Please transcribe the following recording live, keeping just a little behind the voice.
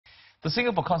The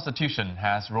Singapore Constitution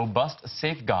has robust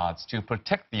safeguards to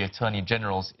protect the Attorney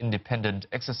General's independent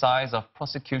exercise of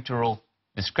prosecutorial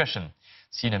discretion.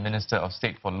 Senior Minister of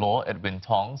State for Law Edwin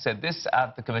Tong said this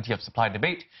at the Committee of Supply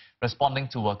debate, responding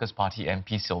to Workers' Party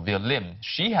MP Sylvia Lim.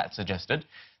 She had suggested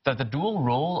that the dual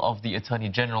role of the Attorney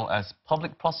General as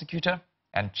public prosecutor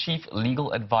and chief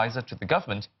legal advisor to the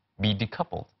government be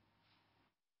decoupled.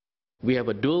 We have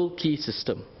a dual key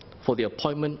system for the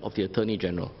appointment of the Attorney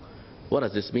General. What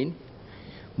does this mean?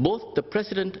 Both the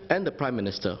President and the Prime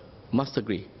Minister must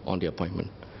agree on the appointment.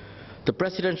 The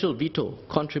presidential veto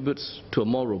contributes to a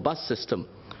more robust system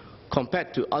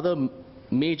compared to other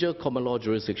major common law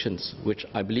jurisdictions, which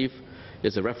I believe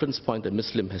is a reference point that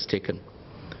Ms. Lim has taken,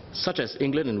 such as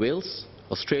England and Wales,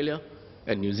 Australia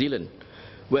and New Zealand,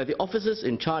 where the officers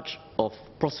in charge of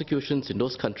prosecutions in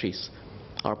those countries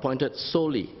are appointed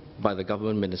solely by the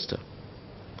government minister.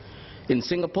 In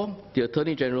Singapore, the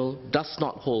Attorney General does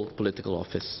not hold political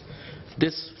office.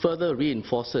 This further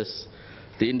reinforces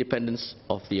the independence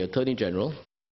of the Attorney General.